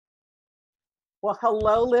Well,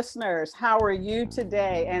 hello, listeners. How are you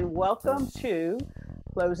today? And welcome to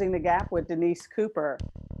Closing the Gap with Denise Cooper.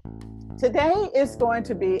 Today is going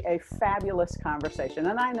to be a fabulous conversation.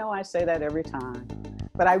 And I know I say that every time,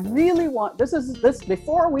 but I really want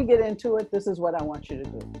before we get into it, this is what I want you to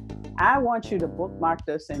do. I want you to bookmark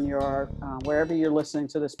this in your wherever you're listening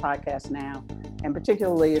to this podcast now. And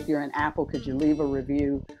particularly if you're in Apple, could you leave a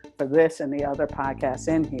review for this and the other podcasts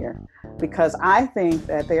in here? Because I think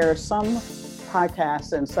that there are some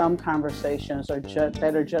podcasts and some conversations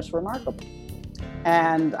that are just remarkable.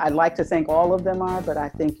 And I'd like to think all of them are, but I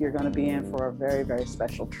think you're going to be in for a very, very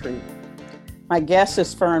special treat. My guest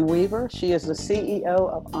is Fern Weaver. She is the CEO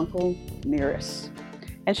of Uncle Nearest.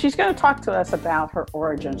 And she's going to talk to us about her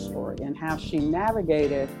origin story and how she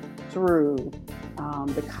navigated through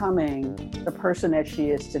becoming the person that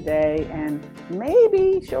she is today. And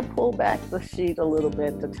maybe she'll pull back the sheet a little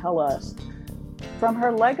bit to tell us from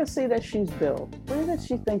her legacy that she's built, where does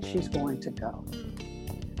she think she's going to go?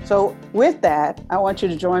 So with that, I want you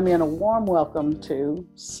to join me in a warm welcome to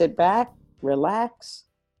sit back, relax.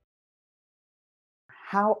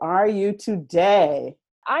 How are you today?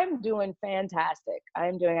 I'm doing fantastic.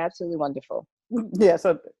 I'm doing absolutely wonderful. Yeah,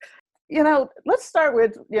 so, let's start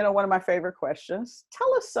with, one of my favorite questions.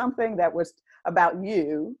 Tell us something that was about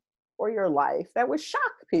you or your life that would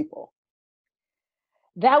shock people.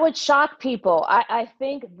 That would shock people. I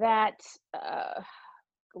think that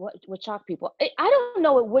what would shock people? I don't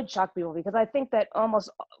know it would shock people because I think that almost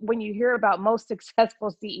when you hear about most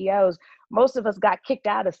successful CEOs, most of us got kicked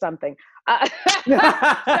out of something. So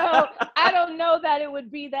I don't know that it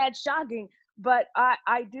would be that shocking. But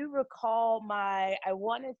I do recall I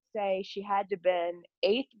want to say she had to been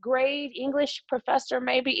 8th grade English professor,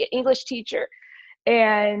 maybe English teacher.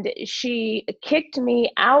 And she kicked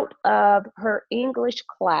me out of her English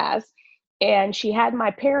class. And she had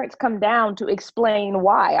my parents come down to explain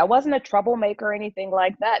why. I wasn't a troublemaker or anything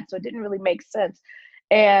like that, so it didn't really make sense.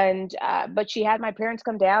 And but she had my parents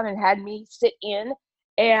come down and had me sit in,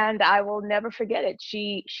 and I will never forget it.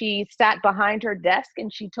 She sat behind her desk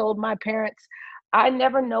and she told my parents, I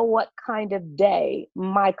never know what kind of day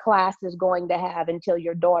my class is going to have until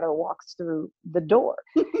your daughter walks through the door.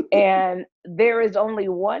 And there is only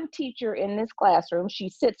one teacher in this classroom. She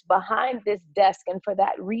sits behind this desk, and for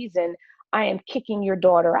that reason, I am kicking your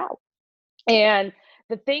daughter out. And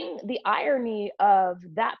the irony of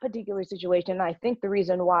that particular situation, I think the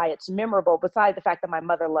reason why it's memorable, besides the fact that my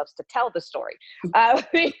mother loves to tell the story,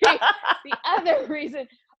 the other reason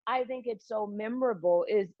I think it's so memorable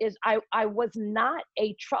is I was not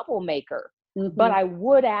a troublemaker, Mm-hmm. but I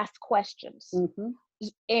would ask questions. Mm-hmm.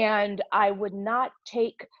 And I would not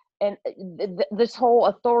take this whole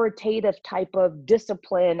authoritative type of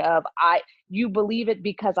discipline of you believe it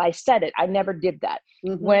because I said it. I never did that.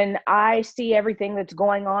 Mm-hmm. When I see everything that's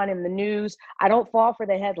going on in the news, I don't fall for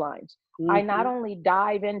the headlines. Mm-hmm. I not only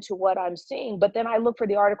dive into what I'm seeing, but then I look for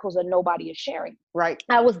the articles that nobody is sharing. Right.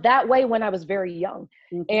 I was that way when I was very young.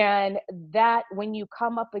 Mm-hmm. And that when you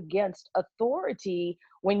come up against authority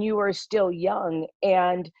when you are still young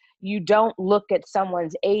and you don't look at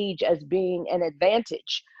someone's age as being an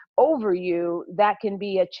advantage over you, that can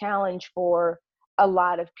be a challenge for a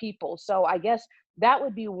lot of people. So I guess that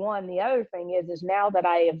would be one. The other thing is now that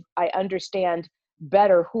I understand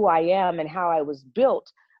better who I am and how I was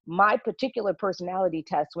built, my particular personality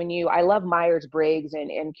test, I love Myers-Briggs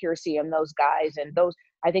and Keirsey and those guys, and those,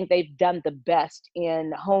 I think they've done the best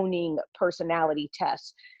in honing personality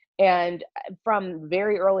tests. And from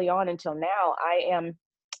very early on until now, I am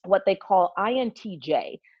what they call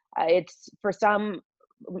INTJ. It's for some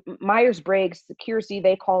Myers-Briggs, Keirsey,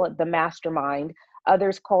 they call it the mastermind.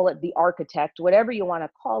 Others call it the architect, whatever you want to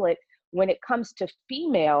call it. When it comes to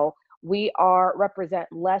female, we represent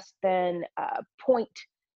less than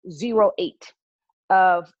 0.08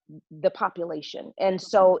 of the population. And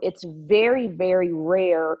so it's very, very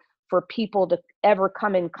rare for people to ever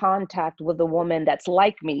come in contact with a woman that's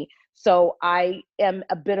like me. So I am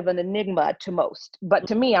a bit of an enigma to most, but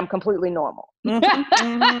to me, I'm completely normal.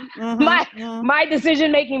 My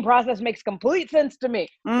decision-making process makes complete sense to me,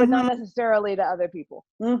 but not necessarily to other people.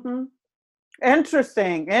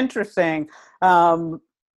 Interesting.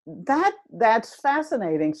 That's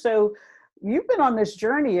fascinating. So you've been on this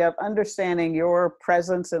journey of understanding your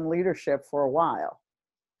presence and leadership for a while.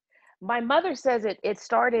 My mother says it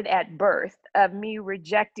started at birth of me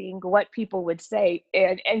rejecting what people would say.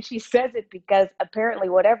 And she says it because apparently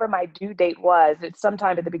whatever my due date was, it's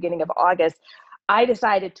sometime at the beginning of August, I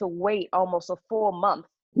decided to wait almost a full month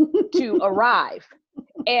to arrive.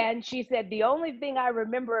 And she said, the only thing I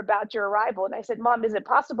remember about your arrival, and I said, Mom, is it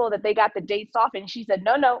possible that they got the dates off? And she said,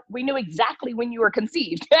 no, we knew exactly when you were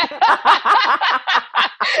conceived.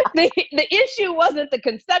 The issue wasn't the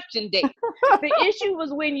conception date. The issue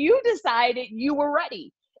was when you decided you were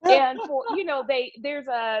ready. And for,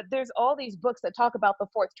 there's all these books that talk about the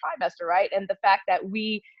fourth trimester, right? And the fact that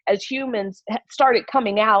we as humans started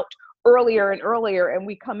coming out earlier and earlier, and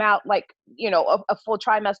we come out like, a full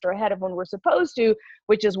trimester ahead of when we're supposed to,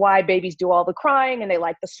 which is why babies do all the crying and they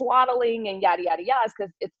like the swaddling and yada, yada, yada,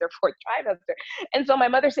 because it's their fourth trimester. And so my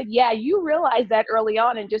mother said, yeah, you realized that early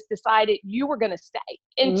on and just decided you were going to stay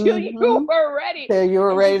until you were ready. Until you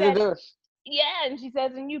were ready to do it. Yeah. And she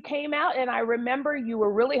says, and you came out, and I remember you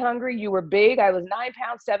were really hungry. You were big. I was 9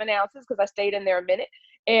 pounds, 7 ounces, because I stayed in there a minute.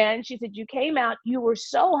 And she said, you came out, you were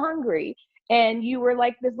so hungry, and you were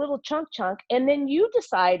like this little chunk. And then you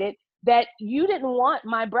decided that you didn't want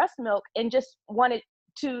my breast milk and just wanted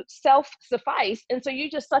to self-suffice. And so you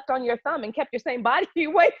just sucked on your thumb and kept your same body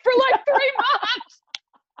weight for like 3 months.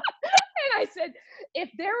 And I said, if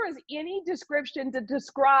there was any description to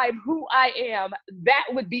describe who I am, that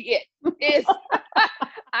would be it.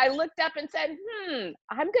 I looked up and said,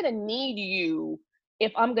 I'm going to need you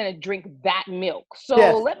if I'm going to drink that milk. So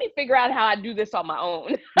let me figure out how I do this on my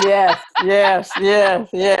own. Yes. So I'm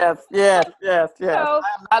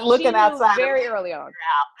not looking outside. Very early on.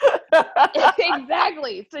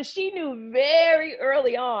 Exactly. So she knew very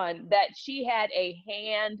early on that she had a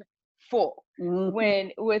handful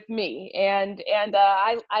with me. And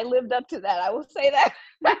I lived up to that. I will say that.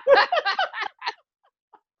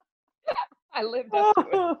 I lived up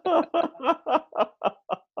to it.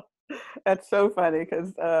 That's so funny,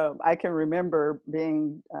 because I can remember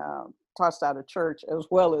being tossed out of church as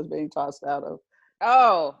well as being tossed out of.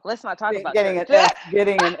 Oh, let's not talk about getting church.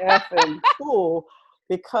 Getting an F in school,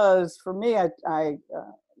 because for me, I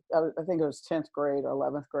think it was 10th grade or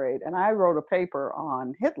 11th grade, and I wrote a paper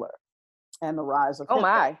on Hitler and the rise of Hitler. Oh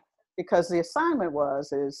my! Because the assignment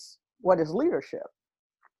is what is leadership,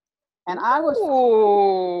 and I was.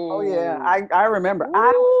 Ooh. Oh yeah, I remember. Ooh.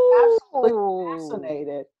 I was absolutely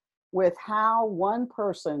fascinated with how one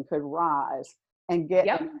person could rise and get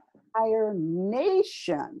an entire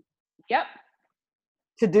nation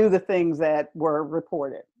to do the things that were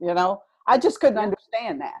reported. I just couldn't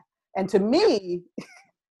understand that. And to me,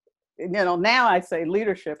 now I say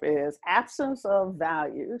leadership is absence of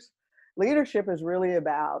values. Leadership is really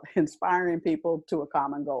about inspiring people to a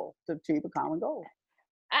common goal, to achieve a common goal.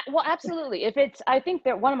 Well, absolutely. I think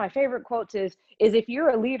that one of my favorite quotes is if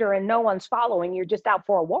you're a leader and no one's following, you're just out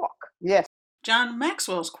for a walk. Yes. John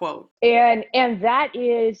Maxwell's quote. And that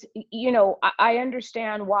is, I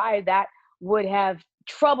understand why that would have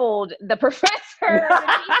troubled the professor,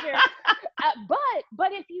 the teacher.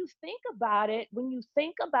 But if you think about it, when you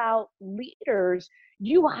think about leaders,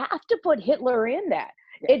 you have to put Hitler in that.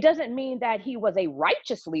 Yeah. It doesn't mean that he was a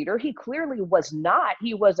righteous leader. He clearly was not.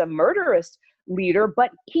 He was a murderous leader,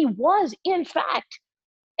 but he was, in fact,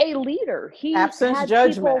 a leader. He absence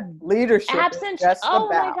judgment, leadership. Absence. My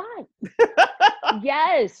God.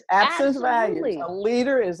 Yes. Absence absolutely. values. A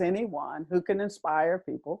leader is anyone who can inspire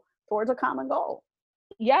people towards a common goal.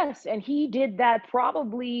 Yes, and he did that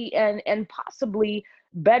probably and possibly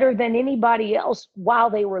better than anybody else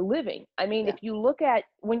while they were living. I mean, if you look at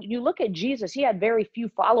Jesus, he had very few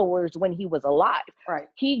followers when he was alive. Right.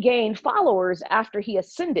 He gained followers after he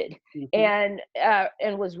ascended and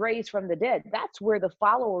was raised from the dead. That's where the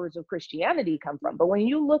followers of Christianity come from. But when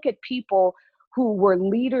you look at people who were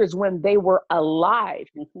leaders when they were alive,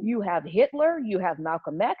 you have Hitler, you have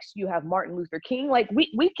Malcolm X, you have Martin Luther King. Like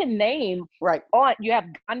we can name you have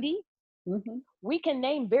Gandhi. We can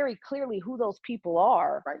name very clearly who those people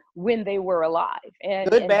are when they were alive. And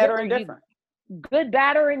good, bad, Hitler, or indifferent. Good,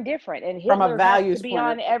 bad, or indifferent. And Hitler from a values has to be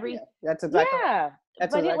on every. That's exactly.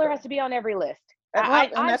 Hitler has to be on every list.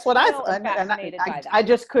 And that's what I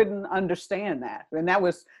just couldn't understand that. And that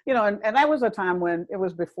was, and that was a time when it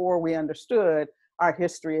was before we understood our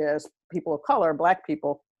history as people of color, Black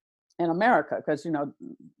people in America, because,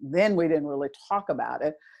 then we didn't really talk about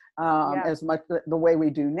it as much the way we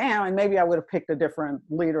do now. And maybe I would have picked a different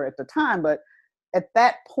leader at the time, but at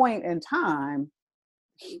that point in time,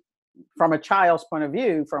 from a child's point of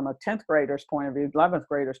view, from a 10th grader's point of view, 11th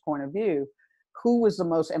grader's point of view, who was the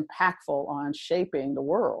most impactful on shaping the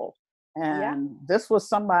world? And this was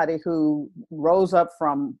somebody who rose up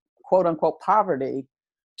from quote unquote poverty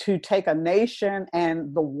to take a nation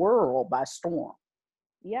and the world by storm.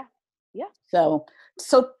 Yeah. So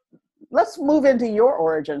let's move into your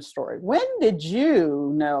origin story. When did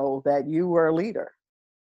you know that you were a leader?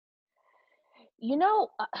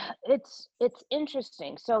 It's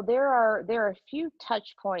interesting. So there are a few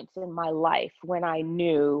touch points in my life when I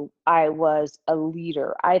knew I was a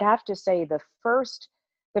leader. I'd have to say the first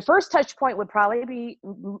touch point would probably be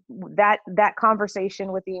that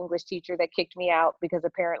conversation with the English teacher that kicked me out because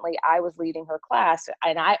apparently I was leading her class,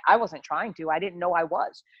 and I wasn't trying to. I didn't know I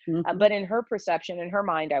was, Mm-hmm. but in her perception, in her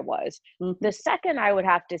mind, I was. Mm-hmm. The second I would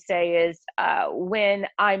have to say is when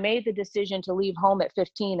I made the decision to leave home at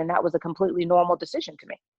 15, and that was a completely normal decision to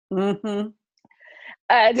me. Mm-hmm.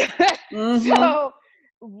 And Mm-hmm. so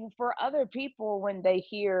for other people, when they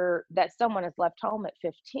hear that someone has left home at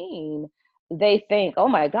 15, they think, oh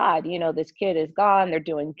my God, this kid is gone. They're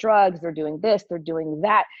doing drugs. They're doing this. They're doing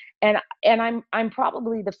that. And I'm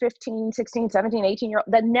probably the 15, 16, 17,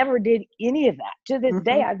 18-year-old that never did any of that. To this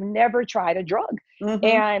day, Mm-hmm. I've never tried a drug, Mm-hmm.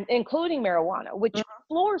 and including marijuana, which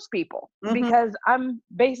floors people Mm-hmm. because I'm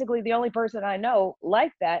basically the only person I know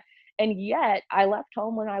like that. And yet I left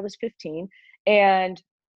home when I was 15, and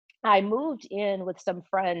I moved in with some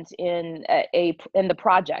friends in the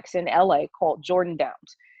projects in LA called Jordan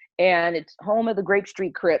Downs, and it's home of the Grape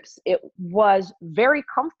Street Crips. It was very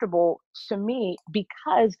comfortable to me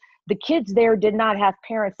because the kids there did not have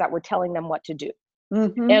parents that were telling them what to do.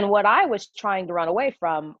 Mm-hmm. And what I was trying to run away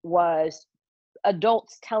from was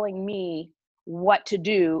adults telling me what to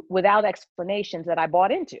do without explanations that I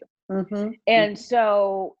bought into. Mm-hmm. And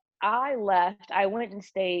so I left, I went and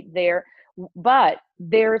stayed there, but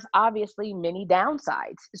there's obviously many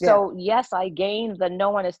downsides. Yeah. So yes, I gained the no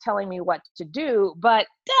one is telling me what to do, but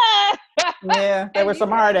Yeah. There as was you some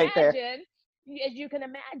can heartache there.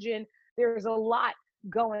 imagine, there's a lot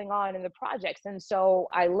going on in the projects. And so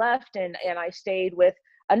I left, and I stayed with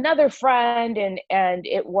another friend, and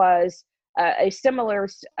it was a similar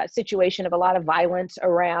situation of a lot of violence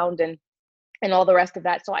around, and all the rest of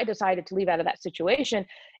that. So I decided to leave out of that situation.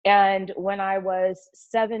 And when I was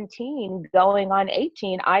 17, going on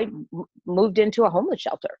 18, I moved into a homeless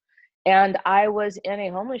shelter. And I was in a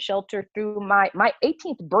homeless shelter through my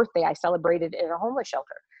 18th birthday. I celebrated in a homeless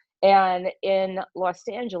shelter. And in Los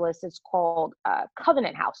Angeles, it's called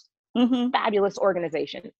Covenant House. Mm-hmm. Fabulous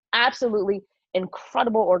organization. Absolutely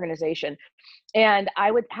incredible organization. And I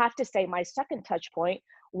would have to say my second touch point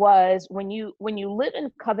was when you live in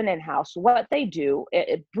Covenant House, what they do,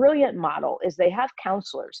 a brilliant model, is they have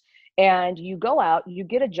counselors, and you go out, you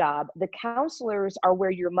get a job. The counselors are where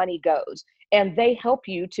your money goes, and they help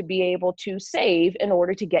you to be able to save in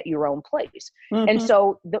order to get your own place. And Mm-hmm.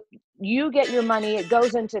 so you get your money, it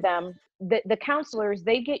goes into them. The counselors,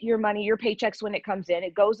 they get your money, your paychecks when it comes in,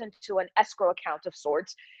 it goes into an escrow account of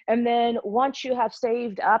sorts. And then once you have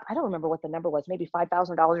saved up, I don't remember what the number was, maybe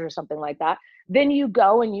 $5,000 or something like that, then you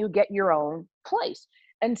go and you get your own place.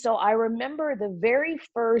 And so I remember the very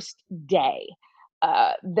first day,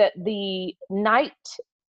 the night,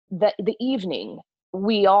 the evening,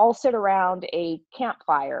 we all sit around a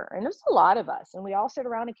campfire, and there's a lot of us, and we all sit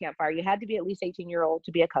around a campfire. You had to be at least 18-year-old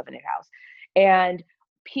to be a Covenant House. And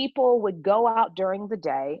people would go out during the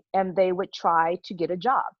day and they would try to get a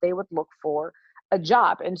job. They would look for a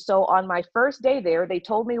job. And so on my first day there, they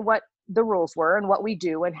told me what the rules were and what we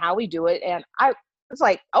do and how we do it. And I was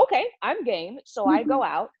like, okay, I'm game. So I Mm-hmm. go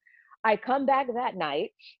out, I come back that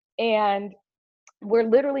night, and we're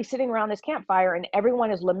literally sitting around this campfire, and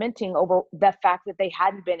everyone is lamenting over the fact that they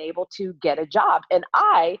hadn't been able to get a job. And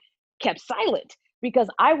I kept silent because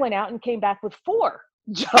I went out and came back with 4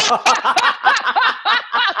 jobs.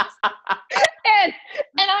 and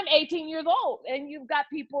I'm 18 years old, and you've got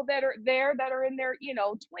people that are there that are in their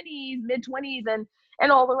 20s, mid 20s,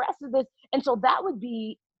 and all the rest of this. And so that would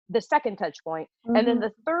be the second touch point. And then Mm-hmm.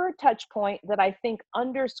 the third touch point that I think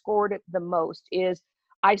underscored it the most is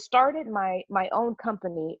I started my own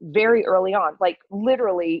company very early on, like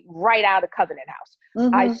literally right out of Covenant House.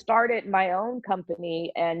 I Mm-hmm. started my own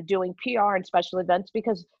company and doing PR and special events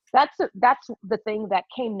because that's the thing that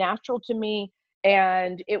came natural to me.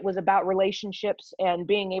 And it was about relationships and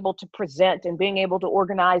being able to present and being able to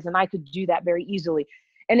organize, and I could do that very easily.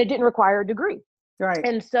 And it didn't require a degree. Right.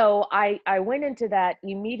 And so I went into that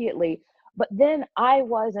immediately. But then I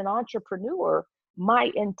was an entrepreneur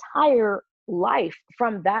my entire life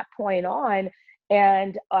from that point on.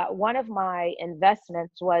 And one of my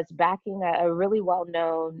investments was backing a really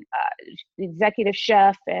well-known executive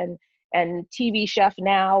chef and TV chef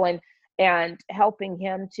now, and helping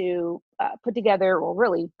him to put together, or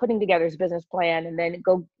really putting together his business plan, and then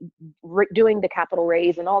doing the capital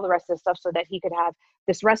raise and all the rest of the stuff so that he could have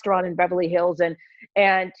this restaurant in Beverly Hills.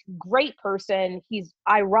 And great person. He's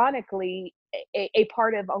ironically a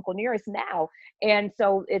part of Uncle Nearest now. And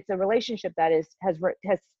so it's a relationship that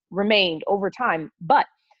has remained over time. But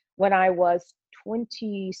when I was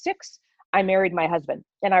 26, I married my husband.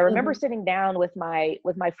 And I remember sitting down with my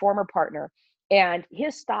former partner, and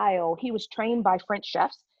his style, he was trained by French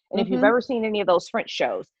chefs. And if you've ever seen any of those French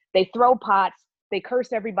shows, they throw pots, they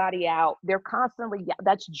curse everybody out. They're constantly,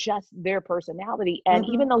 that's just their personality. And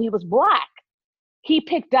even though he was Black, he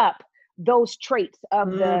picked up those traits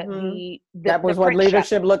of that was the what French leadership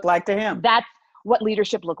chef. looked like to him. That's what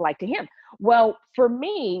leadership looked like to him. Well, for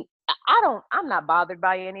me, I'm not bothered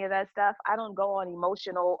by any of that stuff. I don't go on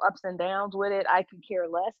emotional ups and downs with it. I could care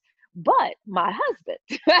less. But my husband,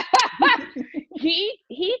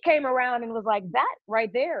 he came around and was like, that right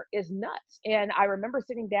there is nuts. And I remember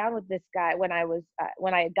sitting down with this guy when I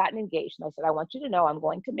had gotten engaged, and I said, I want you to know I'm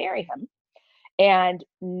going to marry him. And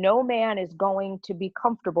no man is going to be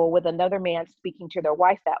comfortable with another man speaking to their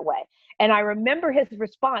wife that way. And I remember his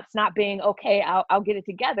response not being, okay, I'll get it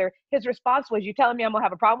together. His response was, you telling me I'm gonna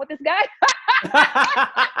have a problem with this guy? I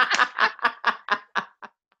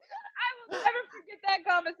will never forget that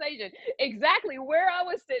conversation. Exactly where I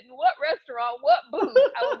was sitting, what restaurant, what booth.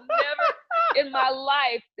 I will never in my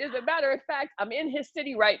life. As a matter of fact, I'm in his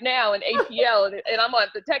city right now in ATL, and I'm going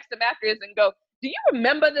to text him after this and go, do you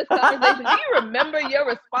remember this conversation? Do you remember your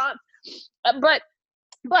response?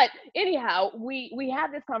 But anyhow, we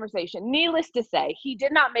had this conversation. Needless to say, he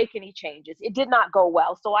did not make any changes. It did not go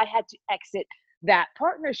well. So I had to exit that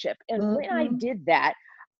partnership. And when I did that,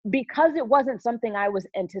 because it wasn't something I was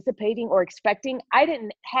anticipating or expecting, I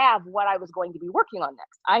didn't have what I was going to be working on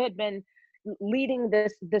next. I had been leading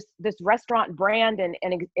this restaurant brand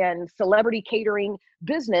and celebrity catering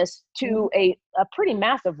business to a pretty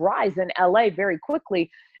massive rise in LA very quickly.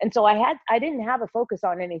 And so I didn't have a focus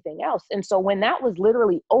on anything else. And so when that was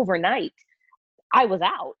literally overnight, I was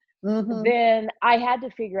out. Then I had to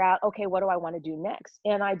figure out, okay, what do I want to do next?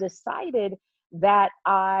 And I decided that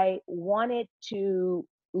I wanted to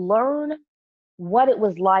learn what it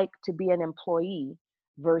was like to be an employee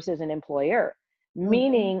versus an employer.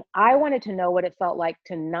 Meaning I wanted to know what it felt like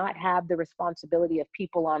to not have the responsibility of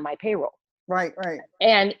people on my payroll. Right.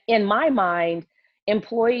 And in my mind,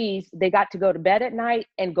 employees, they got to go to bed at night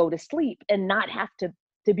and go to sleep and not have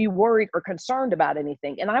to be worried or concerned about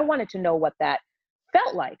anything. And I wanted to know what that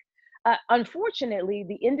felt like. Unfortunately,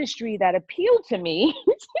 the industry that appealed to me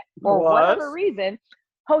for whatever reason,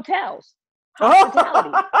 hotels,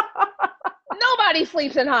 hospitality. Nobody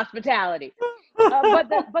sleeps in hospitality. But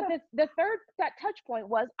the third touch point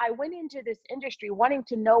was I went into this industry wanting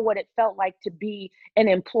to know what it felt like to be an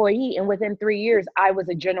employee. And within 3 years, I was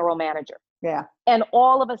a general manager. Yeah. And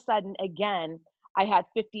all of a sudden, again, I had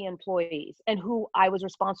 50 employees and who I was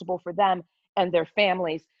responsible for them and their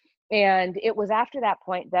families. And it was after that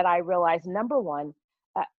point that I realized, number one,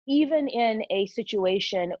 even in a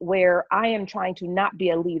situation where I am trying to not be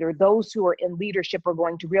a leader, those who are in leadership are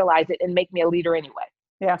going to realize it and make me a leader anyway.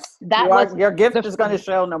 Yes, your gift is going to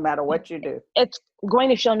show no matter what you do. It's going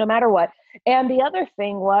to show no matter what. And the other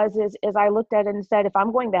thing is I looked at it and said, if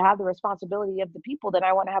I'm going to have the responsibility of the people, then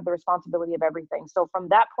I want to have the responsibility of everything. So from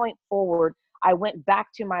that point forward, I went back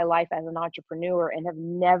to my life as an entrepreneur and have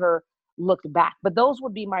never looked back. But those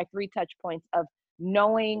would be my 3 touch points of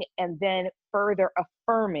knowing and then further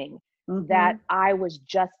affirming that I was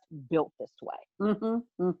just built this way.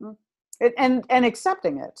 And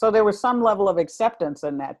accepting it. So there was some level of acceptance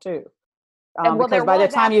in that too. Because by the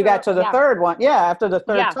time you got to the third one, after the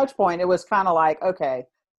third touch point, it was kind of like, okay,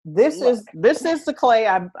 this is the clay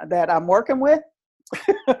that I'm working with.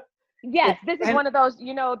 Yes, this is one of those,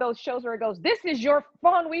 those shows where it goes, this is your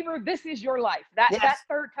Fawn Weaver, this is your life. That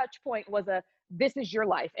third touch point was this is your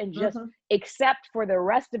life, and just accept for the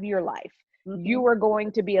rest of your life, you are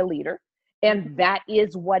going to be a leader, and that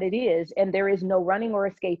is what it is, and there is no running or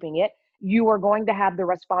escaping it. You are going to have the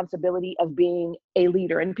responsibility of being a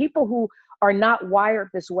leader. And people who are not wired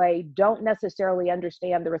this way don't necessarily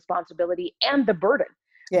understand the responsibility and the burden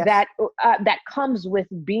that comes with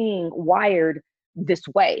being wired this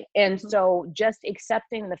way. And so just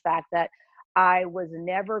accepting the fact that I was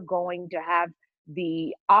never going to have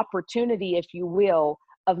the opportunity, if you will,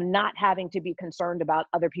 of not having to be concerned about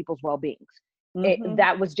other people's well-beings.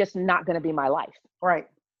 That was just not going to be my life. Right.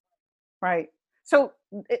 So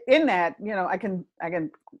in that, I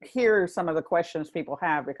can hear some of the questions people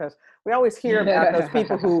have, because we always hear about those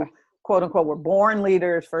people who, quote unquote, were born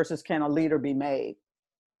leaders versus can a leader be made?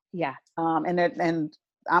 Yeah. And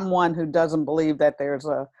I'm one who doesn't believe that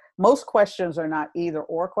most questions are not either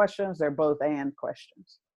or questions. They're both and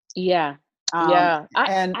questions. Yeah.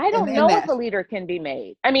 I don't know if a leader can be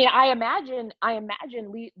made. I mean, I imagine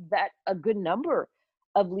that a good number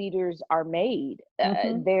of leaders are made.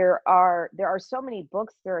 Mm-hmm. There are so many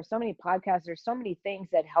books, there are so many podcasts, there's so many things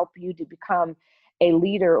that help you to become a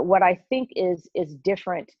leader. What I think is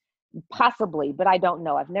different, possibly, but I don't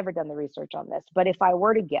know. I've never done the research on this. But if I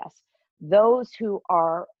were to guess, those who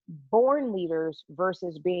are born leaders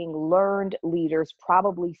versus being learned leaders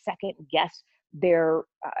probably second guess their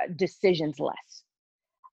decisions less.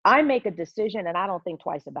 I make a decision and I don't think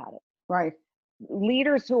twice about it. Right.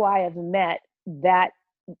 Leaders who I have met that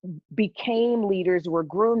became leaders, were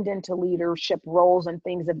groomed into leadership roles and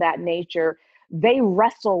things of that nature, they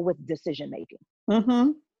wrestle with decision making.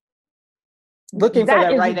 Mm-hmm. Looking for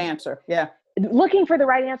that right answer. Yeah. Looking for the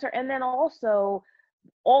right answer. And then also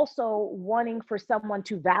wanting for someone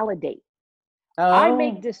to validate. I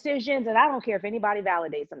make decisions and I don't care if anybody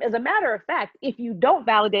validates them. As a matter of fact, if you don't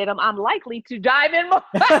validate them, I'm likely to dive in more.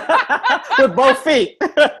 With both feet.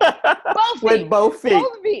 With both feet.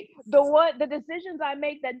 Both feet. The decisions I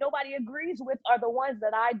make that nobody agrees with are the ones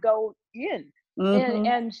that I go in. Mm-hmm.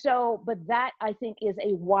 And so, but that I think is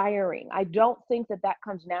a wiring. I don't think that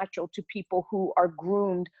comes natural to people who are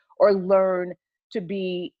groomed or learn to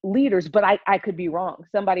be leaders, but I could be wrong.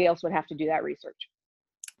 Somebody else would have to do that research.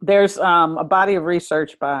 There's a body of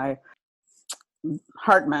research by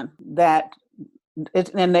Hartman that,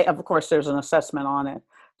 of course, there's an assessment on it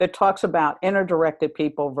that talks about inner-directed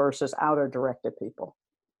people versus outer-directed people.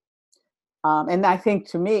 And I think,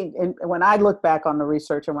 to me, when I look back on the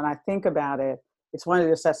research and when I think about it, it's one of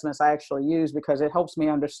the assessments I actually use because it helps me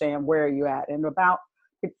understand where you're at. And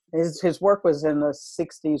his work was in the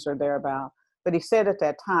 60s or thereabout. But he said at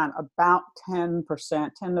that time, about 10%,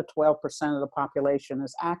 10 to 12% of the population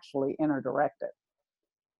is actually inner-directed.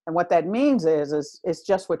 And what that means is it's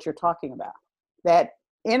just what you're talking about. That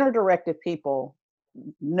inner-directed people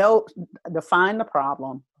define the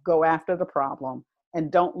problem, go after the problem,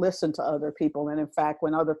 and don't listen to other people. And in fact,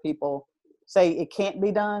 when other people say it can't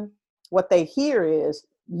be done, what they hear is,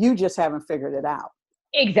 you just haven't figured it out.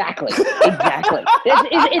 Exactly.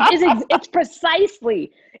 It's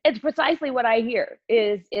precisely what I hear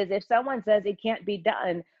is if someone says it can't be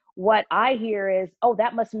done, what I hear is, oh,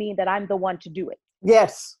 that must mean that I'm the one to do it.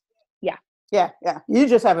 Yes. Yeah. You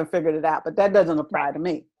just haven't figured it out, but that doesn't apply to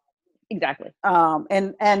me. Exactly.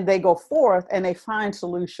 And they go forth and they find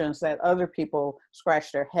solutions that other people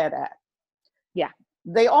scratch their head at. Yeah.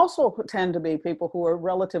 They also tend to be people who are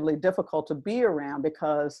relatively difficult to be around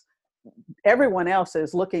because everyone else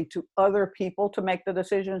is looking to other people to make the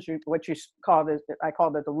decisions. I call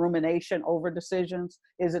it the rumination over decisions.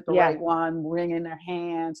 Is it the right one? Wringing their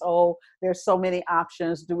hands. Oh, there's so many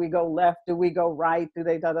options. Do we go left? Do we go right? Do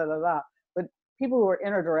they da da da da? But people who are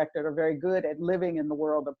inner-directed are very good at living in the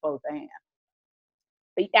world of both and.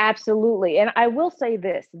 Absolutely. And I will say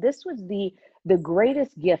this was the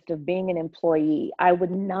greatest gift of being an employee. I would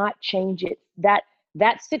not change it. That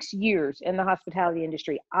 6 years in the hospitality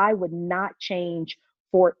industry, I would not change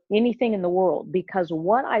for anything in the world, because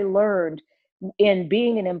what I learned in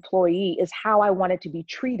being an employee is how I wanted to be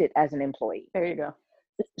treated as an employee. There you go.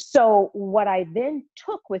 So what I then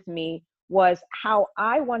took with me was how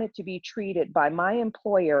I wanted to be treated by my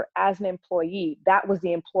employer as an employee. That was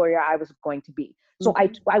the employer I was going to be. So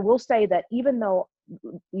I will say that even though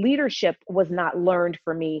leadership was not learned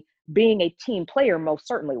for me, being a team player most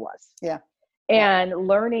certainly was. Yeah. And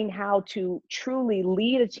learning how to truly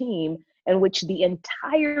lead a team in which the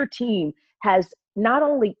entire team has not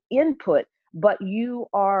only input, but you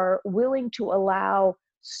are willing to allow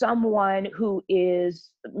someone who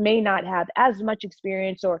may not have as much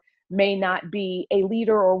experience or may not be a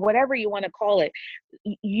leader or whatever you want to call it.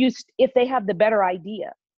 If they have the better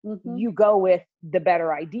idea, you go with the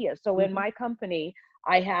better idea. So in my company,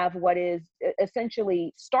 I have what is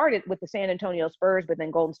essentially started with the San Antonio Spurs, but then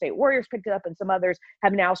Golden State Warriors picked it up and some others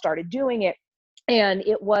have now started doing it. And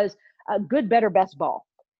it was a good, better, best ball.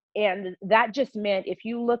 And that just meant if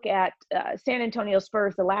you look at San Antonio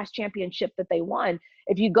Spurs, the last championship that they won,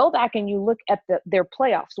 if you go back and you look at their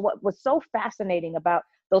playoffs, what was so fascinating about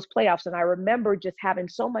those playoffs, and I remember just having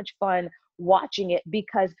so much fun watching it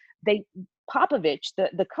because Popovich,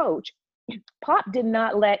 the coach, Pop did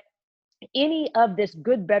not let any of this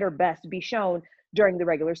good, better, best be shown during the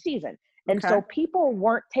regular season. And so people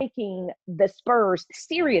weren't taking the Spurs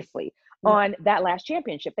seriously on that last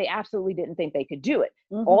championship. They absolutely didn't think they could do it.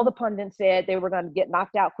 All the pundits said they were going to get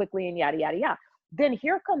knocked out quickly and yada, yada, yada. Then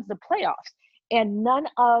here comes the playoffs, and none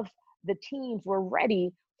of the teams were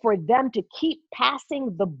ready for them to keep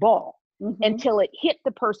passing the ball. until it hit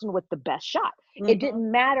the person with the best shot. It didn't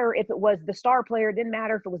matter if it was the star player, it didn't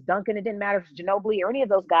matter if it was Duncan, it didn't matter if it was Ginobili or any of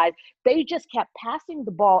those guys. They just kept passing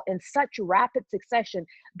the ball in such rapid succession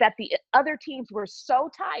that the other teams were so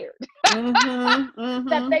tired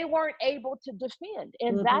that they weren't able to defend.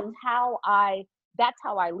 And that's how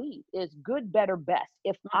I lead, is good, better, best.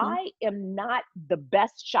 If I am not the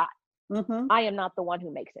best shot, I am not the one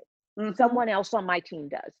who makes it. Someone else on my team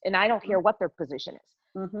does. And I don't care what their position is.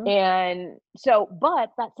 And so,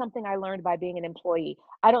 but that's something I learned by being an employee.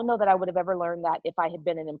 I don't know that I would have ever learned that if I had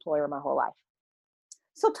been an employer my whole life.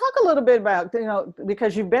 So talk a little bit about,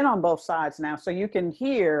 because you've been on both sides now, so you can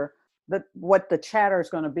hear what the chatter is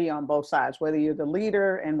going to be on both sides, whether you're the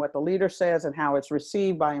leader and what the leader says and how it's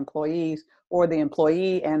received by employees, or the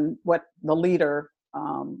employee and what the leader,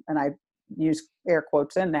 and I use air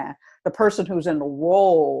quotes in that, the person who's in the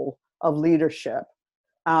role of leadership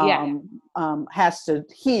has to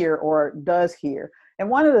hear or does hear. And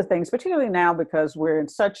one of the things, particularly now because we're in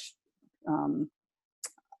such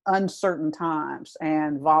uncertain times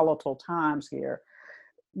and volatile times here,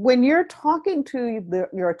 when you're talking to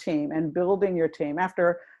your team and building your team,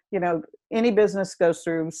 after, any business goes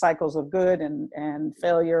through cycles of good and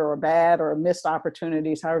failure or bad or missed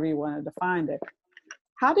opportunities, however you want to define it.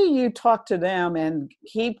 How do you talk to them and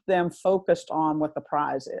keep them focused on what the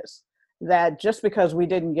prize is? That just because we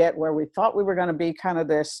didn't get where we thought we were going to be, kind of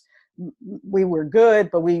this, we were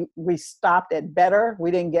good, but we stopped at better.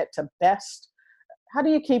 We didn't get to best. How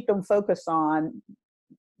do you keep them focused on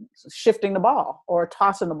shifting the ball or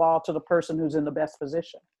tossing the ball to the person who's in the best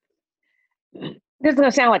position? This is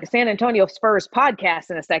going to sound like a San Antonio Spurs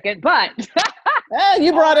podcast in a second, but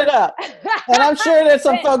you brought it up. And I'm sure there's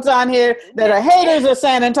some folks on here that are haters of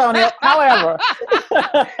San Antonio. However,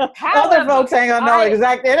 other folks ain't gonna know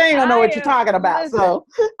exactly. They ain't gonna know what you're talking about. Listen, so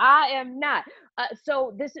I am not.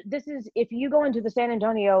 So this is, if you go into the San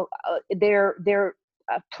Antonio, their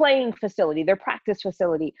playing facility, their practice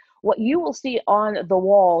facility, what you will see on the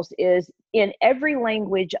walls is in every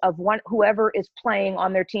language of whoever is playing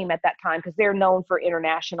on their team at that time, because they're known for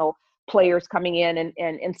international players coming in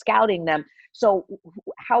and scouting them. So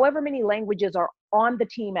however many languages are on the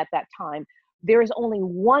team at that time, there is only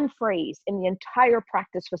one phrase in the entire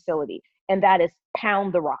practice facility, and that is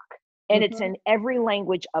pound the rock. And it's in every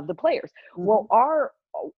language of the players. Well,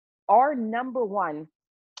 our number one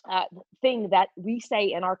thing that we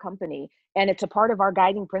say in our company, and it's a part of our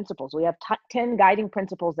guiding principles. We have 10 guiding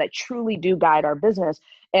principles that truly do guide our business.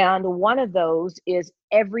 And one of those is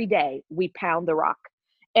every day we pound the rock.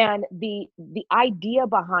 And the idea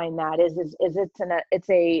behind that is it's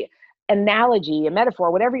a analogy, a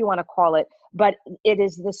metaphor, whatever you want to call it, but it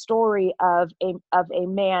is the story of a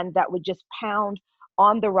man that would just pound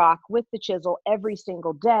on the rock with the chisel every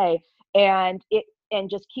single day, and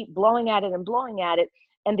just keep blowing at it and blowing at it.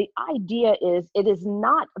 And the idea is, it is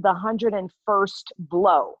not the 101st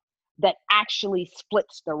blow that actually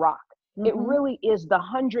splits the rock. It really is the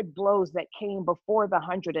 100 blows that came before the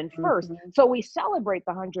 101st. So we celebrate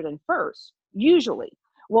the 101st usually.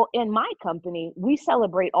 Well, in my company, we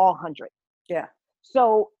celebrate all 100. Yeah.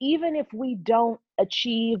 So even if we don't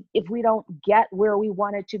achieve, if we don't get where we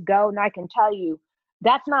wanted to go, and I can tell you,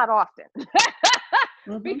 that's not often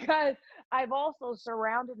because I've also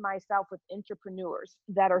surrounded myself with entrepreneurs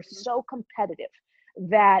that are so competitive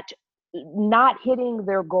that not hitting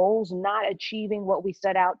their goals, not achieving what we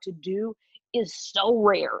set out to do is so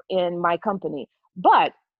rare in my company.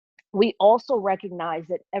 But we also recognize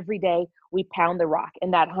that every day we pound the rock,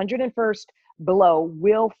 and that 101st blow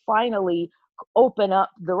will finally open up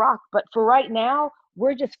the rock. But for right now,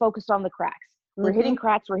 we're just focused on the cracks. We're hitting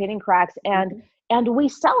cracks, and we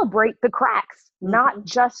celebrate the cracks, not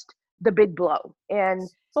just the big blow. And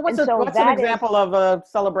so what's an example of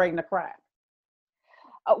celebrating the crack?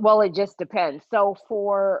 Well, it just depends. So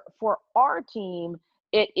for our team,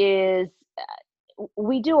 it is,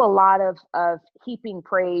 we do a lot of heaping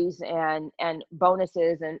praise and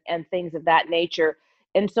bonuses and things of that nature.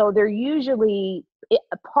 And so they're usually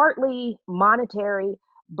partly monetary,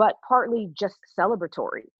 but partly just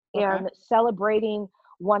celebratory and celebrating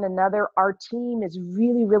one another. Our team is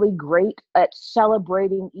really, really great at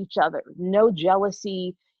celebrating each other. No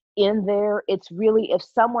jealousy in there. It's really, if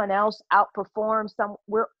someone else outperforms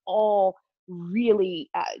we're all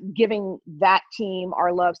really giving that team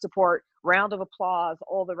our love, support, round of applause,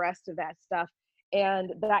 all the rest of that stuff.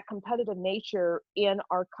 And that competitive nature in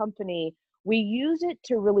our company, we use it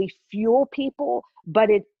to really fuel people, but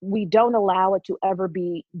we don't allow it to ever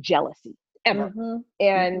be jealousy, ever.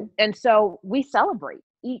 And so we celebrate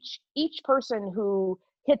each person who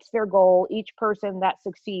hits their goal, each person that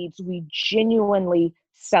succeeds. We genuinely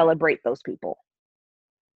celebrate those people.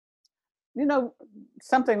 You know,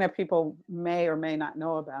 something that people may or may not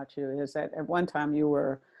know about you is that at one time you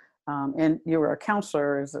were, and you were a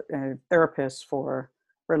counselor, as a therapist for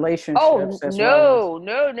Oh, relationships as well as.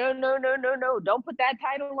 no, no, no, no, no, no, no. Don't put that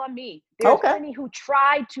title on me. There's Okay. plenty who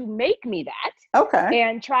tried to make me that Okay.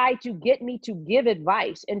 and try to get me to give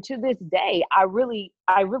advice. And to this day, I really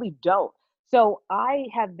don't. So I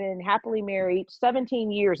have been happily married 17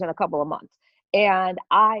 years in a couple of months. And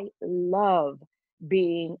I love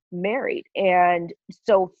being married. And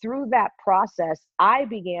so through that process, I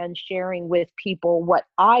began sharing with people what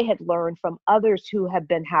I had learned from others who have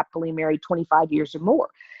been happily married 25 years or more.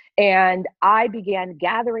 And I began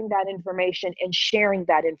gathering that information and sharing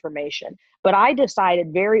that information. But I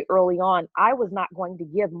decided very early on, I was not going to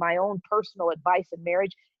give my own personal advice in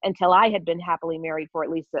marriage until I had been happily married for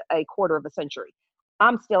at least a quarter of a century.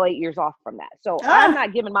 I'm still 8 years off from that. So I'm Ah,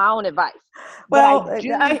 not giving my own advice, but I well,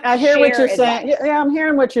 do I hear what share you're saying. advice. Yeah, I'm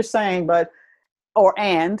hearing what you're saying, but,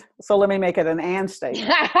 so let me make it an and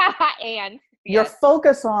statement. And Your yes,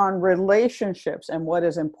 focus on relationships and what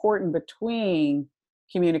is important between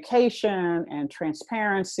communication and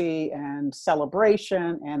transparency and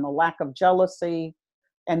celebration and the lack of jealousy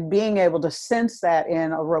and being able to sense that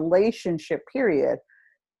in a relationship period,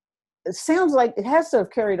 it sounds like it has to have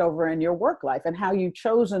carried over in your work life and how you've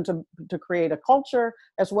chosen to create a culture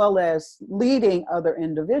as well as leading other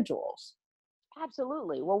individuals.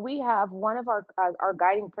 absolutely. Well, we have one of our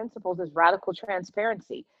guiding principles is radical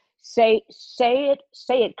transparency. Say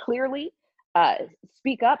it clearly. Uh,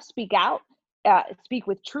 Speak up, speak out, speak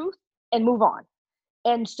with truth, and move on.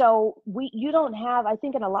 And so you don't have, I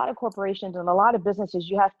think in a lot of corporations and a lot of businesses,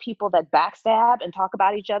 you have people that backstab and talk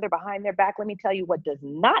about each other behind their back. Let me tell you what does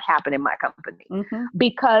not happen in my company. Mm-hmm.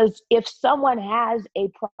 Because if someone has a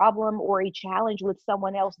problem or a challenge with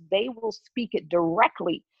someone else, they will speak it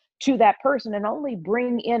directly to that person and only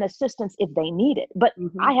bring in assistance if they need it. But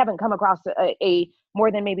Mm-hmm. I haven't come across a more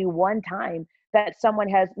than maybe one time that someone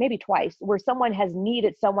has, maybe twice, where someone has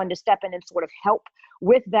needed someone to step in and sort of help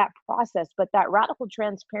with that process. But that radical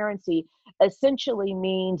transparency essentially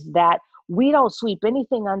means that we don't sweep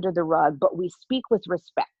anything under the rug, but we speak with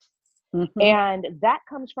respect. Mm-hmm. And that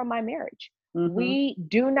comes from my marriage. Mm-hmm. We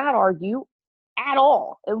do not argue at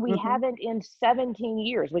all. And we Mm-hmm. haven't in 17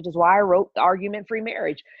 years, which is why I wrote Argument Free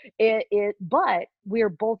Marriage. But we're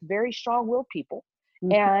both very strong willed people.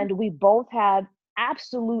 Mm-hmm. And we both have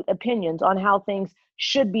absolute opinions on how things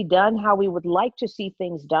should be done, how we would like to see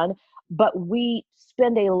things done. But we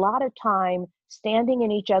spend a lot of time standing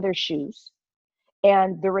in each other's shoes,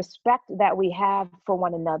 and the respect that we have for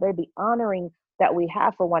one another, the honoring that we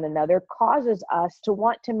have for one another causes us to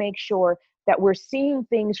want to make sure that we're seeing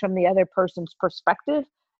things from the other person's perspective,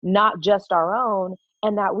 not just our own,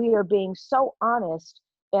 and that we are being so honest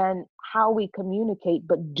in how we communicate,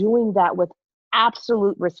 but doing that with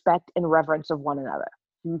absolute respect and reverence of one another.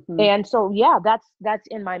 Mm-hmm. And so, yeah, that's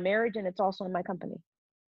in my marriage, and it's also in my company.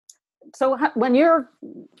 So when you're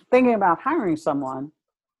thinking about hiring someone,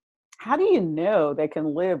 how do you know they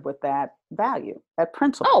can live with that value, that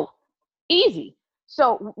principle? Oh, easy.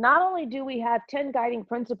 So not only do we have 10 guiding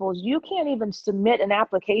principles, you can't even submit an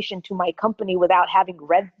application to my company without having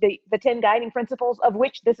read the 10 guiding principles, of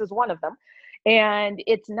which this is one of them. And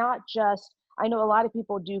it's not just, I know a lot of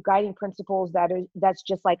people do guiding principles that's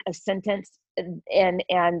just like a sentence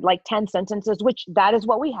and like 10 sentences, which that is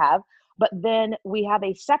what we have. But then we have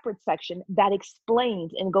a separate section that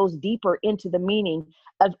explains and goes deeper into the meaning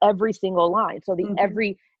of every single line. So the Mm-hmm.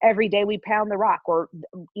 every day we pound the rock, or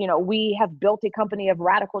we have built a company of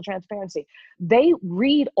radical transparency. They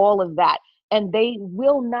read all of that, and they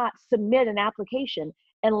will not submit an application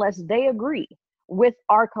unless they agree with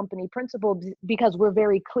our company principle, because we're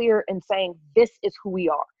very clear in saying this is who we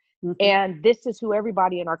are. Mm-hmm. And this is who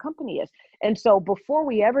everybody in our company is. And so before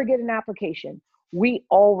we ever get an application, we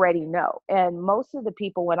already know. And most of the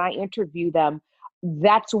people, when I interview them,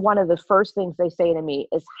 that's one of the first things they say to me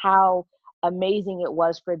is how amazing it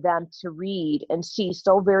was for them to read and see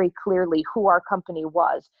so very clearly who our company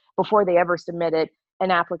was before they ever submitted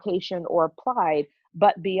an application or applied.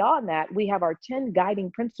 But beyond that, we have our 10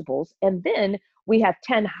 guiding principles, and then we have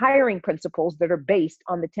 10 hiring principles that are based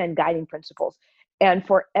on the 10 guiding principles. And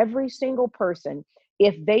for every single person,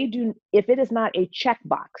 if it is not a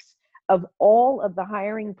checkbox of all of the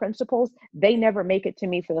hiring principles, they never make it to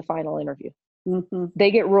me for the final interview. Mm-hmm.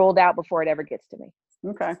 They get ruled out before it ever gets to me.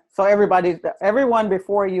 Okay. So everyone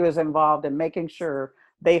before you is involved in making sure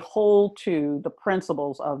they hold to the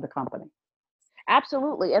principles of the company.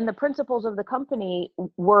 Absolutely. And the principles of the company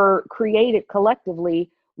were created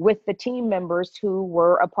collectively with the team members who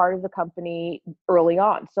were a part of the company early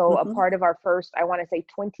on. So a part of our first, I want to say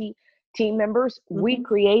 20 team members, we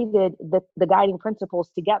created the guiding principles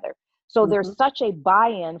together. So there's such a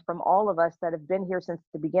buy-in from all of us that have been here since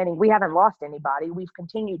the beginning. We haven't lost anybody. We've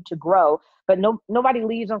continued to grow, but nobody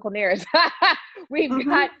leaves Uncle Nearest. We've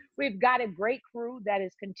got a great crew that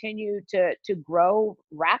has continued to grow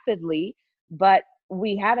rapidly, but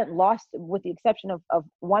we haven't lost, with the exception of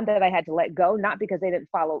one that I had to let go, not because they didn't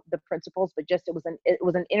follow the principles, but just it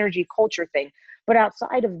was an energy culture thing. But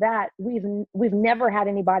outside of that, we've never had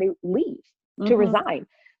anybody leave to resign.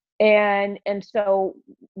 And so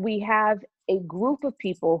we have a group of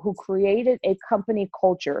people who created a company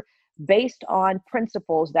culture based on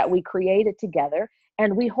principles that we created together,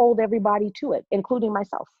 and we hold everybody to it, including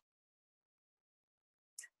myself.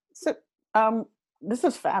 So, this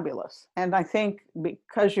is fabulous. And I think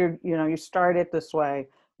because you started this way,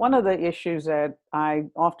 one of the issues that I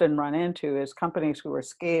often run into is companies who have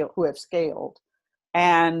scaled,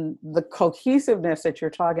 and the cohesiveness that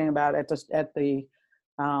you're talking about at the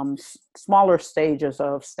smaller stages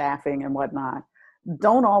of staffing and whatnot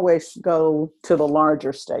don't always go to the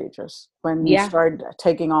larger stages when you start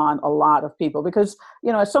taking on a lot of people, because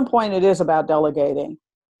at some point it is about delegating,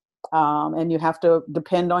 and you have to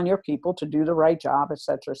depend on your people to do the right job, et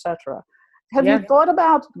cetera, et cetera. Have you thought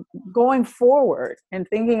about going forward and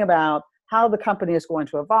thinking about how the company is going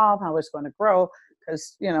to evolve, how it's going to grow?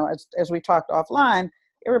 Because as we talked offline,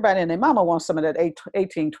 everybody and their mama wants some of that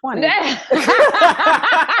 1820.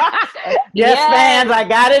 Yes, fans, I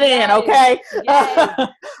got it in. Okay.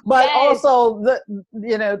 But also the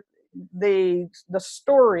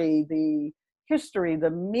story, the history, the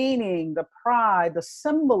meaning, the pride, the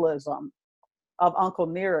symbolism of Uncle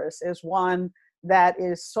Nearest is one that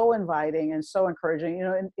is so inviting and so encouraging.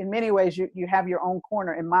 In many ways, you have your own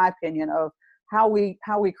corner, in my opinion, of how we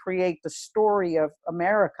create the story of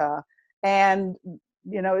America. And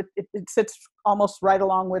it sits almost right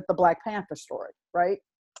along with the Black Panther story, right?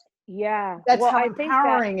 Yeah. That's how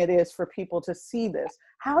empowering it is for people to see this.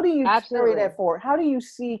 How do you carry that forward? How do you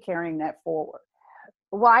see carrying that forward?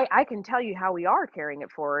 Well, I can tell you how we are carrying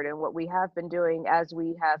it forward and what we have been doing as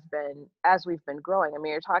we've been growing. I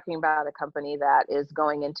mean, you're talking about a company that is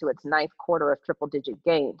going into its 9th quarter of triple-digit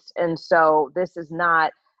gains. And so this is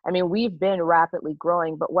not, I mean, we've been rapidly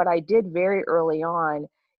growing, but what I did very early on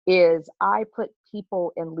is I put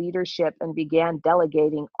people in leadership and began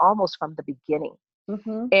delegating almost from the beginning.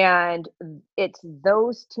 And it's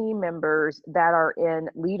those team members that are in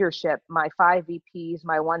leadership, my 5 VPs,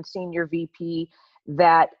 my 1 senior VP,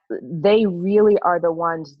 that they really are the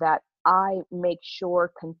ones that I make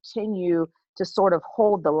sure continue to sort of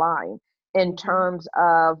hold the line in terms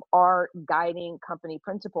of our guiding company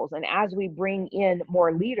principles. And as we bring in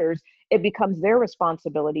more leaders, it becomes their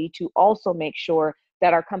responsibility to also make sure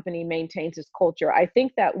that our company maintains its culture. I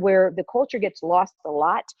think that where the culture gets lost a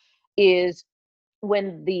lot is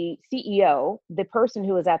when the CEO, the person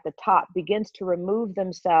who is at the top, begins to remove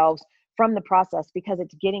themselves from the process because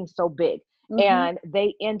it's getting so big. And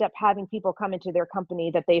they end up having people come into their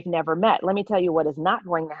company that they've never met. Let me tell you what is not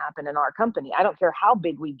going to happen in our company. I don't care how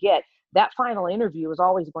big we get, that final interview is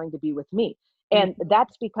always going to be with me. And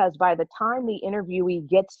that's because by the time the interviewee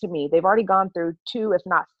gets to me, they've already gone through 2, if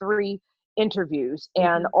not 3 interviews.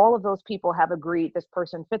 And all of those people have agreed this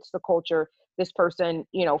person fits the culture, this person,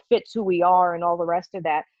 fits who we are and all the rest of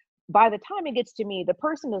that. By the time it gets to me, the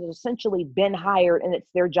person has essentially been hired and it's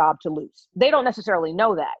their job to lose. They don't necessarily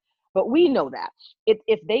know that, but we know that.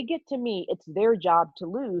 If they get to me, it's their job to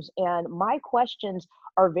lose. And my questions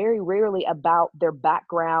are very rarely about their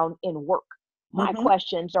background in work. My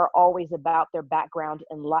questions are always about their background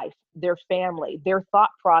in life, their family, their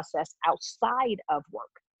thought process outside of work.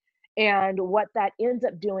 And what that ends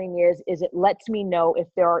up doing is it lets me know if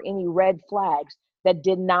there are any red flags that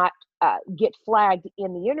did not get flagged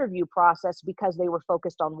in the interview process because they were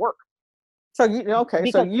focused on work. So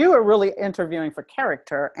so you are really interviewing for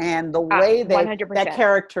character and the way that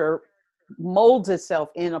character molds itself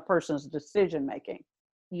in a person's decision making.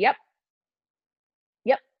 Yep.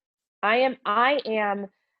 I am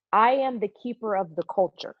the keeper of the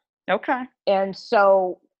culture. Okay. And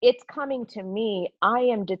so it's coming to me, I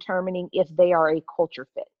am determining if they are a culture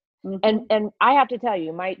fit. And I have to tell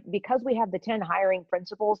you, because we have the 10 hiring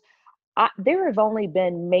principles, there have only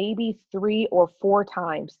been maybe 3 or 4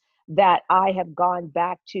 times that I have gone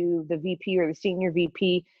back to the VP or the senior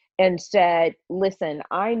VP and said, listen,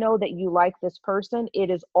 I know that you like this person. It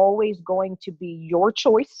is always going to be your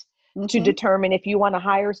choice. to Mm-hmm. determine if you want to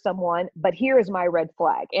hire someone, but here is my red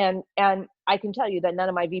flag. And I can tell you that none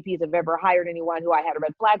of my VPs have ever hired anyone who I had a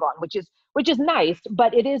red flag on, which is nice,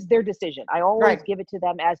 but it is their decision. I always Right. give it to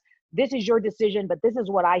them as, this is your decision, but this is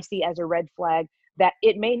what I see as a red flag, that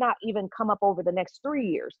it may not even come up over the next 3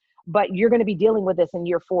 years, but you're going to be dealing with this in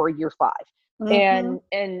year 4, year 5.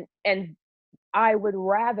 Mm-hmm. And I would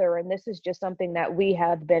rather, and this is just something that we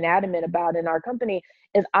have been adamant about in our company,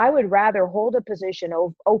 is I would rather hold a position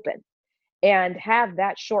open and have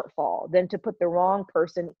that shortfall than to put the wrong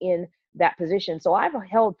person in that position. So I've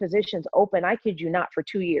held positions open, I kid you not, for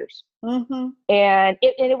 2 years. Mm-hmm. And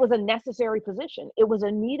it was a necessary position. It was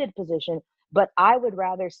a needed position, but I would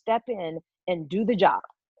rather step in and do the job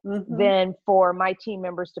Mm-hmm. than for my team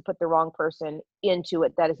members to put the wrong person into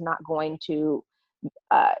it that is not going to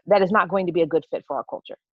be a good fit for our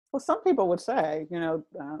culture. Well, some people would say,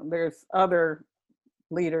 there's other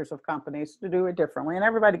leaders of companies to do it differently, and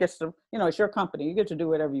everybody gets to, it's your company, you get to do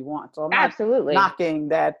whatever you want. So I'm not Absolutely. knocking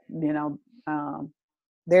that,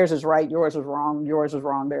 theirs is right, yours is wrong, theirs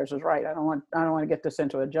is right. I don't want to get this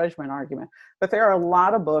into a judgment argument, but there are a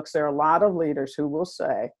lot of books, there are a lot of leaders who will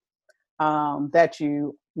say that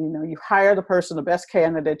you hire the person, the best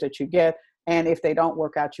candidate that you get, and if they don't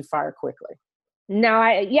work out, you fire quickly. No,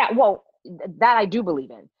 that I do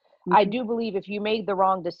believe in. Mm-hmm. I do believe if you made the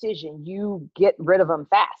wrong decision, you get rid of them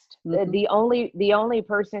fast. Mm-hmm. The only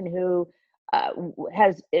person who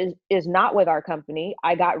is not with our company,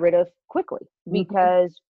 I got rid of quickly,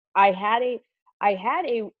 because I had a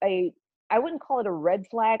I wouldn't call it a red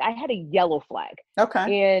flag. I had a yellow flag.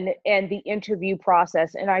 Okay. In the interview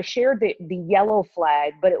process, and I shared the yellow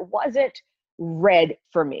flag, but it wasn't red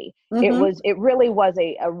for me. Mm-hmm. It really was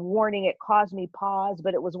a warning. It caused me pause,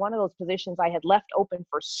 but it was one of those positions I had left open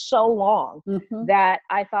for so long Mm-hmm. that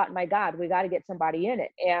I thought, my God, we got to get somebody in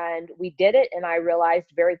it. And we did it. And I realized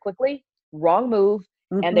very quickly, wrong move,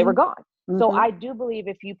 and they were gone. Mm-hmm. So I do believe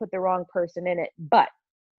if you put the wrong person in it,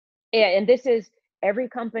 and this is, every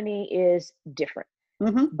company is different,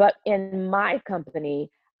 Mm-hmm. but in my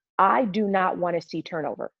company, I do not want to see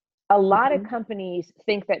turnover. A lot of companies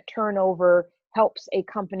think that turnover helps a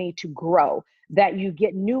company to grow, that you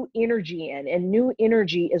get new energy in, and new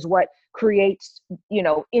energy is what creates,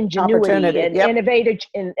 ingenuity and innovative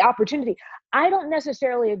and opportunity. I don't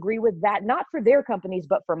necessarily agree with that, not for their companies,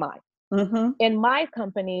 but for mine. Mm-hmm. In my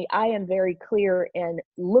company, I am very clear in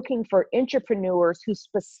looking for entrepreneurs who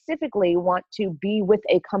specifically want to be with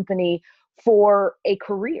a company for a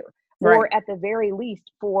career, or at the very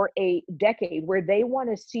least for a decade, where they want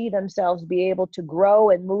to see themselves be able to grow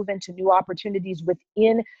and move into new opportunities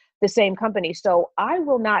within the same company. So I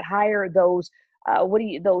will not hire those, I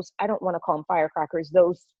don't want to call them firecrackers,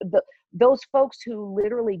 those folks who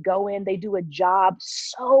literally go in, they do a job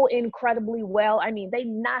so incredibly well. I mean, they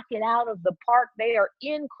knock it out of the park. They are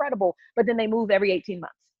incredible, but then they move every 18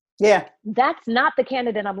 months. Yeah. That's not the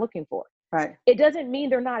candidate I'm looking for. Right. It doesn't mean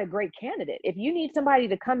they're not a great candidate. If you need somebody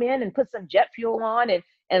to come in and put some jet fuel on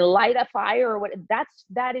and light a fire, or what,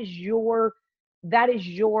 that is your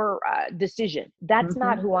decision. That's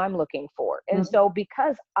not who I'm looking for. And so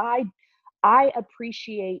because I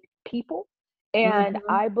appreciate people, and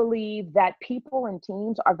I believe that people and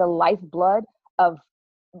teams are the lifeblood of,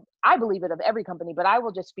 I believe it of every company, but I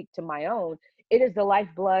will just speak to my own. It is the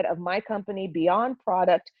lifeblood of my company, beyond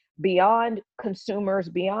product, beyond consumers,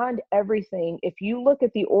 beyond everything. If you look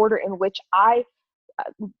at the order in which I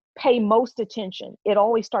pay most attention, it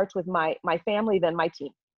always starts with my family, then my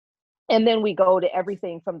team. And then we go to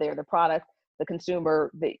everything from there, the product, the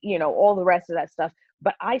consumer, all the rest of that stuff.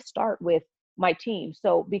 But I start with my team.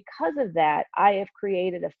 So because of that, I have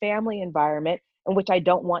created a family environment in which I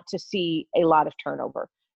don't want to see a lot of turnover.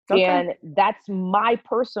 Okay. And that's my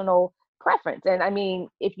personal preference. And I mean,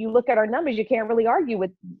 if you look at our numbers, you can't really argue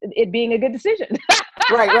with it being a good decision.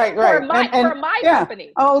 Right. For my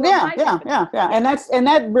company. Oh, yeah. And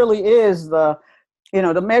that really is the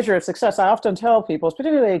measure of success. I often tell people,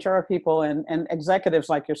 particularly HR people and executives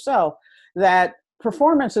like yourself, that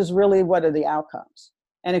performance is really what are the outcomes.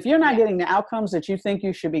 And if you're not getting the outcomes that you think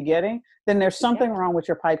you should be getting, then there's something wrong with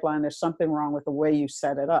your pipeline. There's something wrong with the way you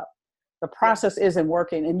set it up. The process isn't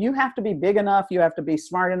working, and you have to be big enough. You have to be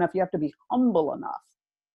smart enough. You have to be humble enough.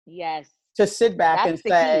 Yes. To sit back and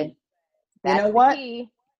say, you know what?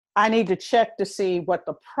 I need to check to see what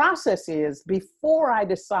the process is before I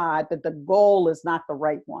decide that the goal is not the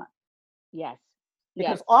right one. Yes.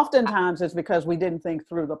 Because oftentimes it's because we didn't think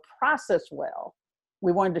through the process well.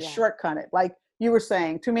 We wanted to shortcut it. Like you were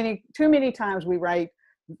saying, too many times we write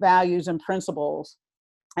values and principles,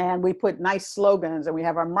 and we put nice slogans, and we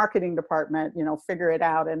have our marketing department, figure it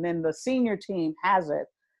out. And then the senior team has it,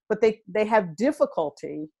 but they have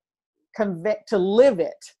difficulty to live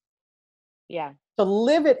it. Yeah. To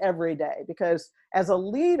live it every day, because as a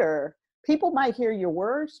leader, people might hear your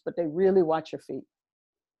words, but they really watch your feet.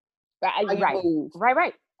 Right.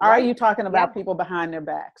 Right. Are you talking about Yeah. people behind their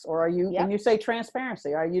backs? Or are you, Yep. when you say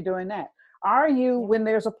transparency, are you doing that? Are you, when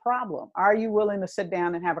there's a problem, are you willing to sit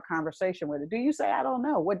down and have a conversation with it? Do you say, I don't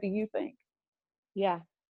know, what do you think? Yeah.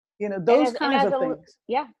 You know, those kinds of things.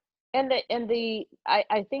 Yeah.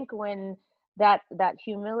 I think when that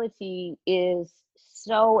humility is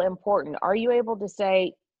so important. Are you able to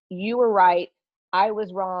say, you were right, I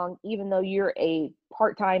was wrong, even though you're a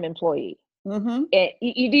part-time employee? Mm-hmm.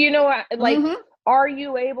 Do you know what, like, Mm-hmm. are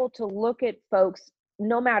you able to look at folks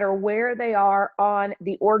no matter where they are on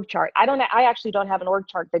the org chart? I actually don't have an org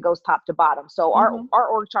chart that goes top to bottom. So Mm-hmm. our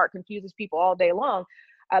org chart confuses people all day long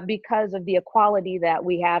because of the equality that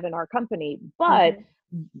we have in our company. But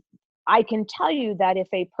I can tell you that if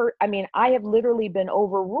I have literally been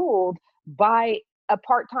overruled by a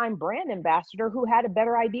part-time brand ambassador who had a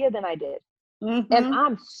better idea than I did. Mm-hmm. And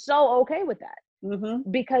I'm so okay with that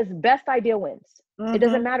because best idea wins. It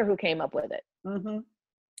doesn't matter who came up with it.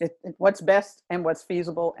 What's best and what's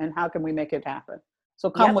feasible and how can we make it happen? So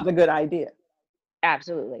come with a good idea.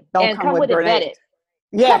 Absolutely. Don't come with grenades.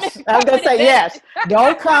 Yes, I was going to say yes.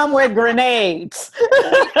 Don't come with grenades.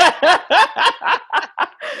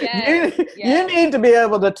 You need to be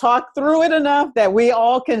able to talk through it enough that we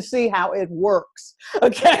all can see how it works.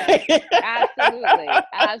 Okay.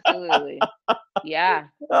 Absolutely. Yeah.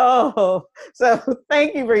 Oh, so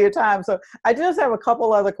thank you for your time. So I just have a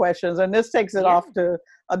couple other questions, and this takes it off to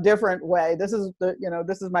a different way. This is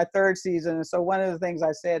this is my third season. And so one of the things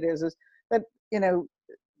I said is that,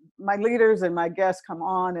 my leaders and my guests come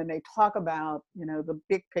on and they talk about, the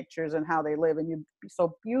big pictures and how they live. And you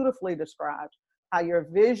so beautifully described how your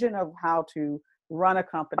vision of how to run a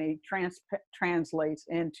company translates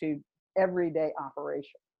into everyday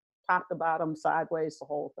operation, top to bottom, sideways, the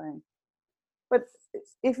whole thing. But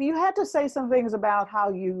if you had to say some things about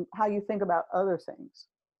how you think about other things.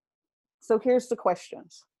 So here's the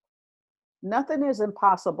questions. Nothing is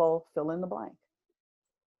impossible, fill in the blank.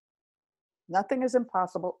 Nothing is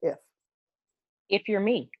impossible if you're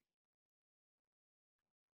me.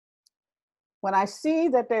 When I see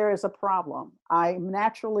that there is a problem, I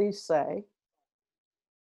naturally say,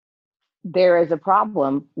 there is a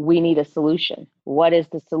problem. We need a solution. What is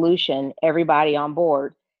the solution? Everybody on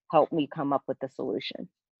board, help me come up with the solution.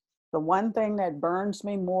 The one thing that burns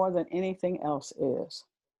me more than anything else is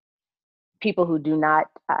people who do not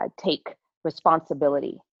take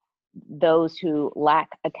responsibility. Those who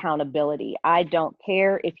lack accountability. I don't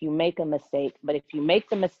care if you make a mistake, but if you make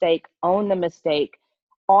the mistake, own the mistake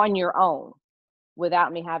on your own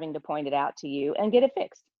without me having to point it out to you and get it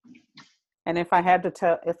fixed. And if I had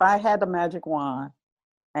a magic wand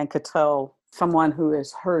and could tell someone who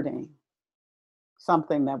is hurting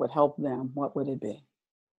something that would help them, what would it be?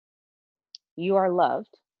 You are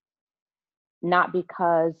loved, not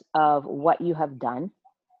because of what you have done,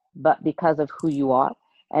 but because of who you are.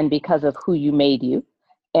 And because of who you made you.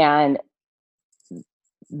 And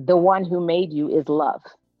the one who made you is love,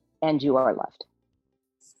 and you are loved.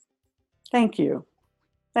 Thank you.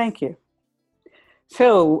 Thank you.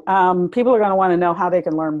 So people are going to want to know how they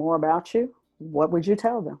can learn more about you. What would you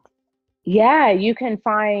tell them? Yeah, you can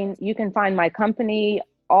find my company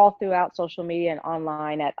all throughout social media and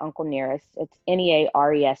online at Uncle Nearest. It's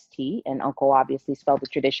Nearest, and Uncle obviously spelled the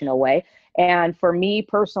traditional way. And for me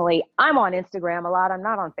personally, I'm on Instagram a lot. I'm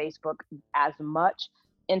not on Facebook as much.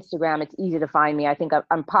 Instagram, it's easy to find me. I think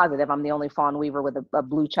I'm positive I'm the only Fawn Weaver with a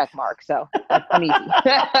blue check mark. So I'm easy.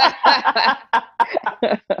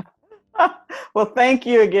 Well, thank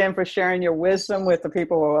you again for sharing your wisdom with the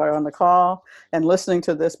people who are on the call and listening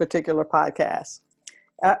to this particular podcast.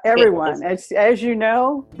 Everyone, as you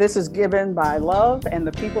know, this is given by love, and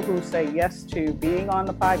the people who say yes to being on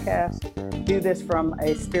the podcast do this from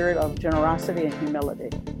a spirit of generosity and humility.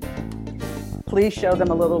 Please show them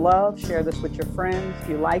a little love. Share this with your friends. If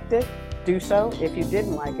you liked it, do so. If you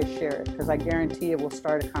didn't like it, share it, because I guarantee it will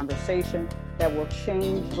start a conversation that will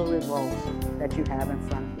change the results that you have in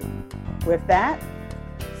front of you. With that,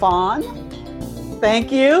 Fawn,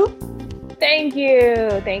 thank you. Thank you.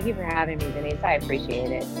 Thank you for having me, Denise. I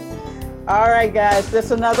appreciate it. All right, guys, this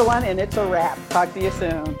is another one, and it's a wrap. Talk to you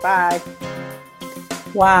soon. Bye.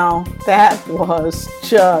 Wow, that was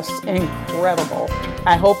just incredible.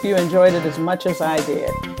 I hope you enjoyed it as much as I did.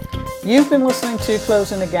 You've been listening to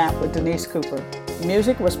Closing the Gap with Denise Cooper.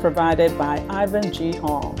 Music was provided by Ivan G.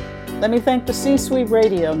 Hall. Let me thank the C-Suite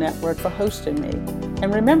Radio Network for hosting me.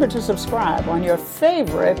 And remember to subscribe on your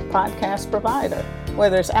favorite podcast provider.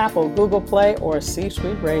 whether it's Apple, Google Play, or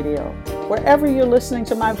C-Suite Radio. Wherever you're listening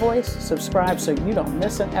to my voice, subscribe so you don't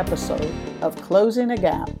miss an episode of Closing the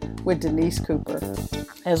Gap with Denise Cooper.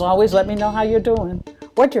 As always, let me know how you're doing,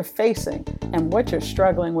 what you're facing, and what you're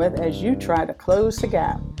struggling with as you try to close the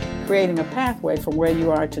gap, creating a pathway from where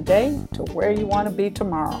you are today to where you want to be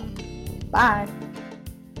tomorrow. Bye.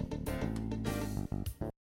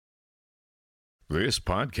 This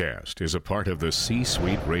podcast is a part of the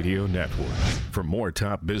C-Suite Radio Network. For more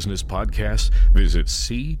top business podcasts, visit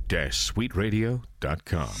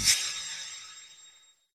c-suiteradio.com.